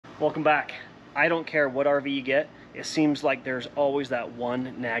Welcome back. I don't care what RV you get, it seems like there's always that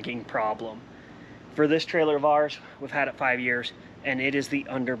one nagging problem. For this trailer of ours, we've had it 5 years, and it is the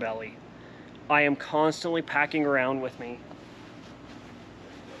underbelly. I am constantly packing around with me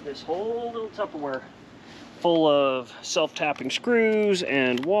this whole little Tupperware full of self-tapping screws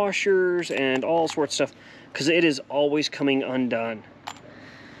and washers and all sorts of stuff, because it is always coming undone.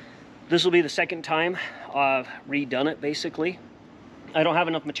 This will be the second time I've redone it, basically. I don't have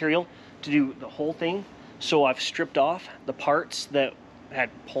enough material to do the whole thing, so I've stripped off the parts that had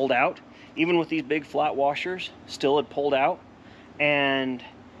pulled out. Even with these big flat washers, still had pulled out. And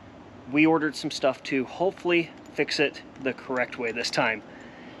we ordered some stuff to hopefully fix it the correct way this time.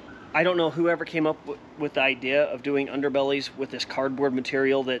 I don't know whoever came up with the idea of doing underbellies with this cardboard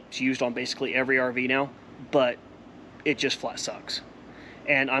material that's used on basically every RV now, but it just flat sucks.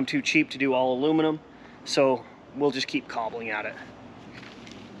 And I'm too cheap to do all aluminum, so we'll just keep cobbling at it.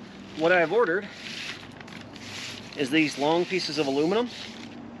 What I've ordered is these long pieces of aluminum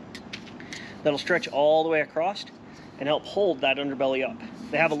that'll stretch all the way across and help hold that underbelly up.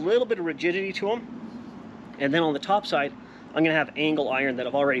 They have a little bit of rigidity to them, and then on the top side I'm going to have angle iron that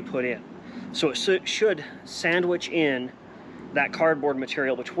I've already put in, so it should sandwich in that cardboard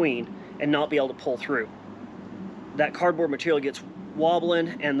material between and not be able to pull through. That cardboard material gets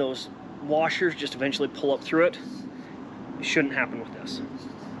wobbling and those washers just eventually pull up through it. It shouldn't happen with this.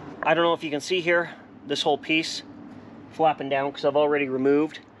 I don't know if you can see here this whole piece flapping down, because I've already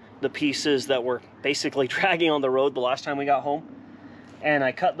removed the pieces that were basically dragging on the road the last time we got home, and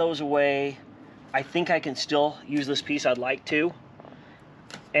I cut those away. I think I can still use this piece, I'd like to,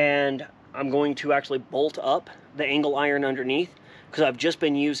 and I'm going to actually bolt up the angle iron underneath, because I've just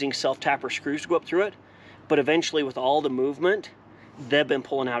been using self-tapper screws to go up through it, but eventually with all the movement they've been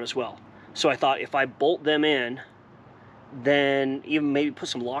pulling out as well. So I thought if I bolt them in, then even maybe put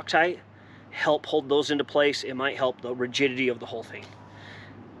some Loctite, help hold those into place, it might help the rigidity of the whole thing.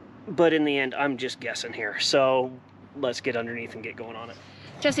 But in the end, I'm just guessing here, so let's get underneath and get going on it.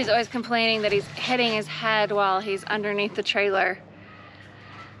 Jesse's always complaining that he's hitting his head while he's underneath the trailer.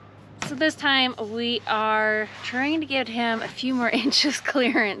 So this time we are trying to give him a few more inches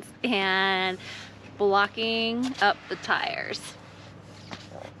clearance and blocking up the tires.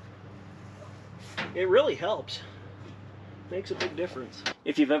 It really helps. Makes a big difference.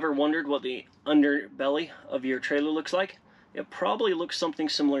 If you've ever wondered what the underbelly of your trailer looks like, it probably looks something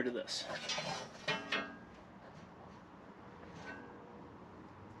similar to this.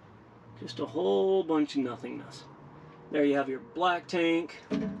 Just a whole bunch of nothingness. There you have your black tank.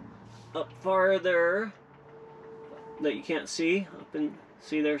 Up farther that you can't see, up and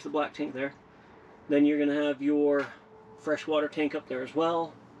see there's the black tank there. Then you're gonna have your freshwater tank up there as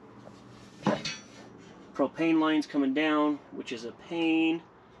well. Propane lines coming down, which is a pain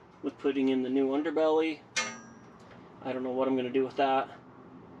with putting in the new underbelly. I don't know what I'm going to do with that.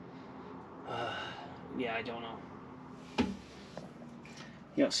 Yeah, I don't know.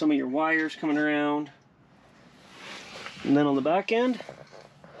 You got some of your wires coming around. And then on the back end,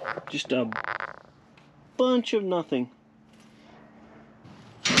 just a bunch of nothing.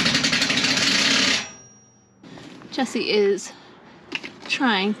 Jesse is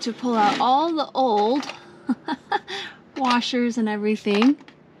trying to pull out all the old washers and everything.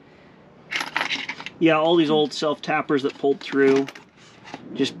 Yeah, all these old self-tappers that pulled through,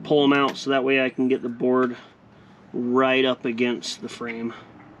 just pull them out so that way I can get the board right up against the frame.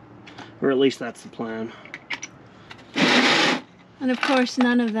 Or at least that's the plan. And of course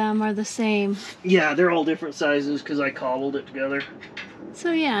none of them are the same. Yeah, they're all different sizes because I cobbled it together.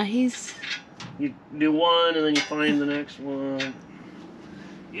 So yeah, he's... You do one and then you find the next one.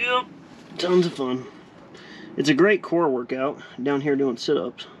 Yep, tons of fun. It's a great core workout down here doing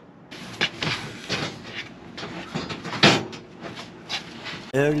sit-ups.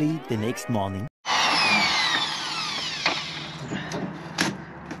 Early the next morning.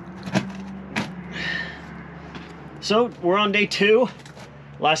 So we're on day 2.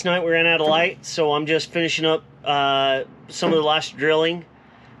 Last night we ran out of light, so I'm just finishing up some of the last drilling.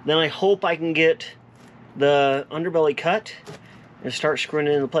 Then I hope I can get the underbelly cut and start screwing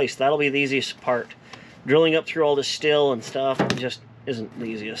it into place. That'll be the easiest part. Drilling up through all this steel and stuff just isn't the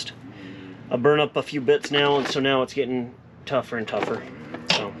easiest. I burn up a few bits now, and so now it's getting tougher and tougher.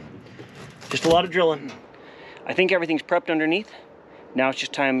 So just a lot of drilling. I think everything's prepped underneath. Now it's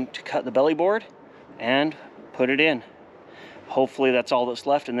just time to cut the belly board and put it in. Hopefully that's all that's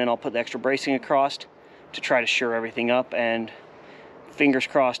left, and then I'll put the extra bracing across to try to shore everything up, and fingers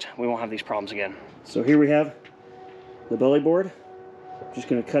crossed we won't have these problems again. So here we have the belly board. Just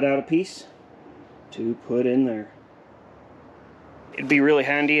going to cut out a piece to put in there. It'd be really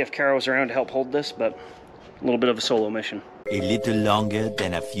handy if Kara was around to help hold this, but a little bit of a solo mission. A little longer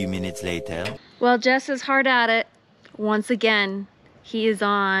than a few minutes later. Well, Jess is hard at it. Once again, he is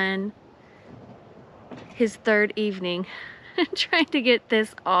on his third evening trying to get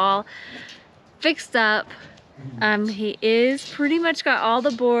this all fixed up. He is pretty much got all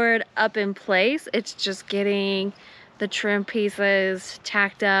the board up in place. It's just getting the trim pieces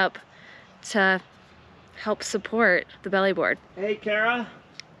tacked up to help support the belly board. Hey, Kara.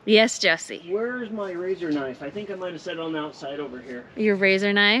 Yes, Jesse. Where's my razor knife? I think I might have set it on the outside over here. Your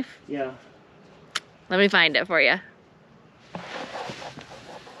razor knife? Yeah. Let me find it for you.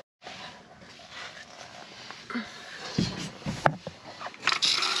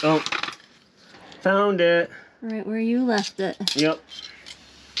 Oh, found it. Right where you left it. Yep.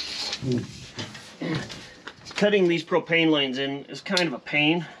 Cutting these propane lines in is kind of a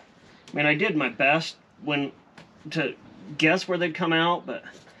pain. I mean, I did my best to guess where they'd come out, but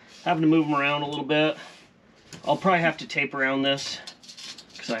having to move them around a little bit. I'll probably have to tape around this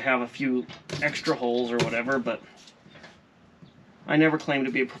because I have a few extra holes or whatever, but I never claimed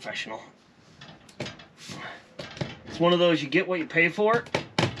to be a professional. It's one of those, you get what you pay for,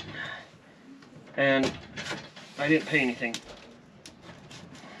 and I didn't pay anything.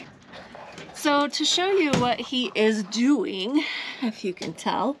 So to show you what he is doing, if you can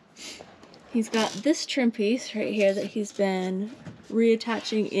tell, he's got this trim piece right here that he's been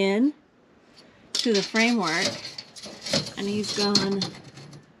reattaching in to the framework, and he's gone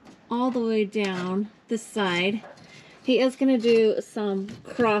all the way down this side. He is going to do some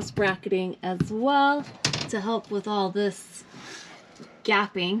cross bracketing as well to help with all this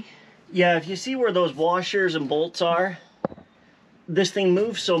gapping. Yeah, if you see where those washers and bolts are, this thing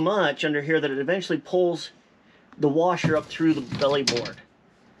moves so much under here that it eventually pulls the washer up through the belly board.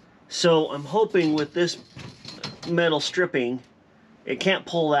 So I'm hoping with this metal stripping, it can't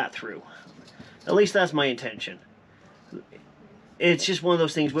pull that through. At least that's my intention. It's just one of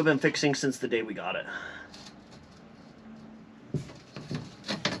those things we've been fixing since the day we got it.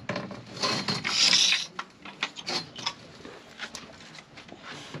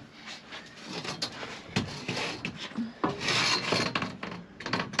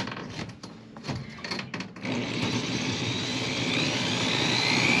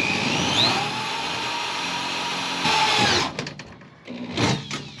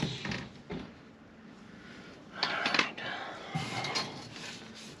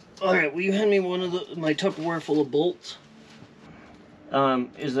 Alright, will you hand me one of my Tupperware full of bolts?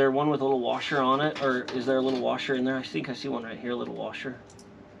 Is there one with a little washer on it? Or is there a little washer in there? I think I see one right here, a little washer.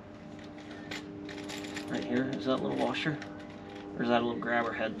 Right here, is that a little washer? Or is that a little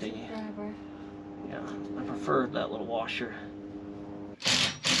grabber head thingy? Grabber. Yeah, I prefer that little washer.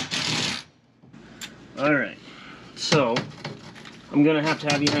 Alright, so I'm gonna have to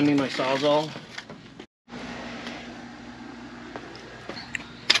have you hand me my Sawzall.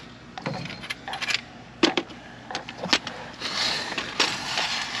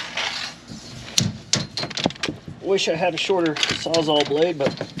 Wish I had a shorter Sawzall blade,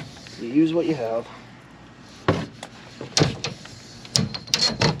 but you use what you have.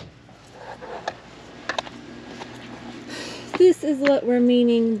 This is what we're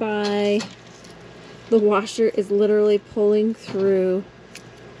meaning by the washer is literally pulling through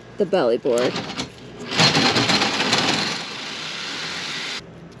the belly board.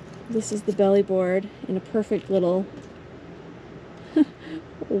 This is the belly board in a perfect little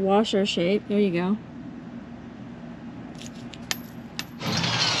washer shape. There you go.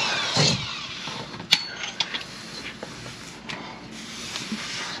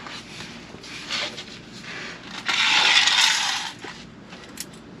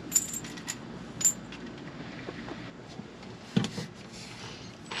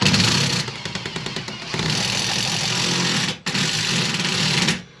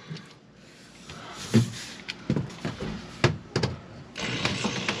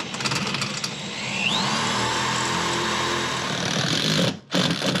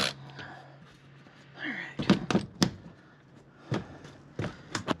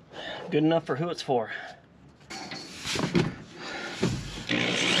 Good enough for who it's for.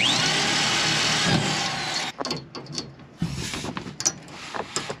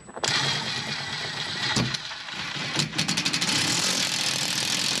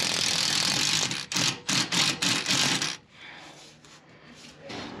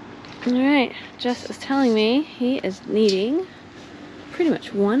 Alright, Jess is telling me he is needing pretty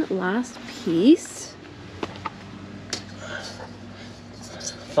much one last piece.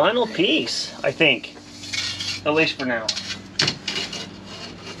 Final piece, I think. At least for now.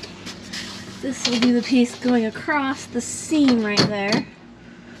 This will be the piece going across the seam right there.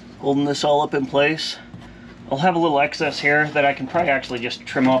 Holding this all up in place. I'll have a little excess here that I can probably actually just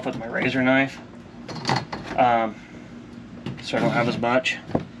trim off with my razor knife. So I don't have as much,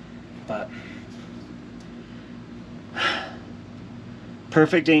 but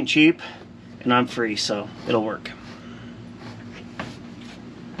perfect ain't cheap, and I'm free, so it'll work.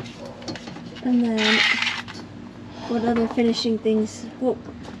 And then, what other finishing things?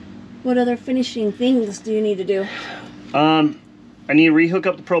 What other finishing things do you need to do? I need to rehook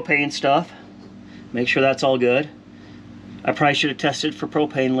up the propane stuff. Make sure that's all good. I probably should have tested for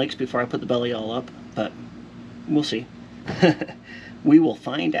propane leaks before I put the belly all up, but we'll see. We will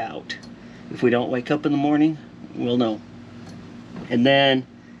find out. If we don't wake up in the morning, we'll know. And then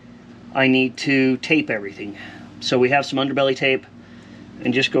I need to tape everything. So we have some underbelly tape,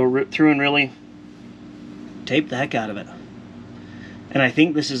 and just go through and really tape the heck out of it. And I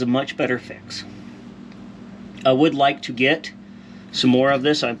think this is a much better fix. I would like to get some more of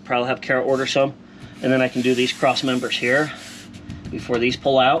this. I'd probably have Kara order some, and then I can do these cross members here before these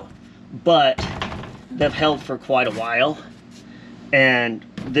pull out. But they've held for quite a while, and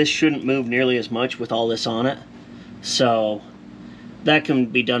this shouldn't move nearly as much with all this on it. So that can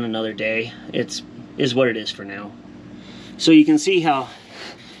be done another day. It is what it is for now. So you can see how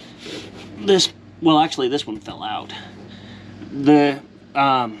this, well, actually this one fell out. The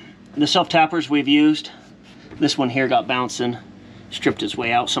self-tappers we've used, this one here got bouncing, stripped its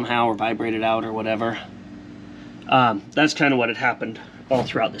way out somehow, or vibrated out or whatever. That's kind of what had happened all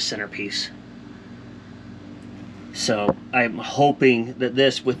throughout the centerpiece. So I'm hoping that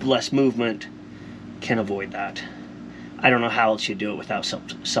this, with less movement, can avoid that. I don't know how else you do it without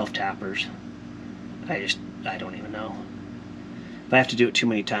self-tappers. I don't even know. If I have to do it too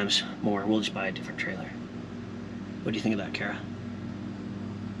many times more, we'll just buy a different trailer. What do you think of that, Kara?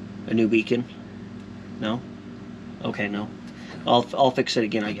 A new beacon? No? Okay, no. I'll fix it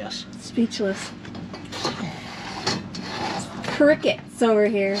again, I guess. Speechless. Crickets over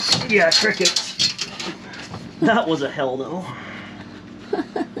here. Yeah, crickets. That was a hell no.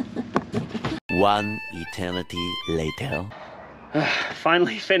 One eternity later.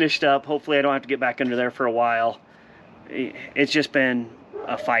 Finally finished up. Hopefully I don't have to get back under there for a while. It's just been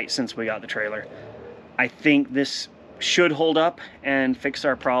a fight since we got the trailer. I think this should hold up and fix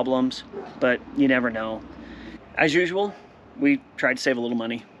our problems, but you never know. As usual, we tried to save a little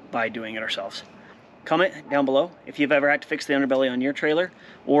money by doing it ourselves. Comment down below if you've ever had to fix the underbelly on your trailer,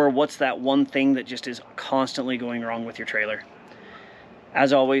 or what's that one thing that just is constantly going wrong with your trailer.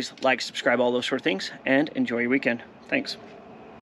 As always, like, subscribe, all those sort of things, and enjoy your weekend. Thanks.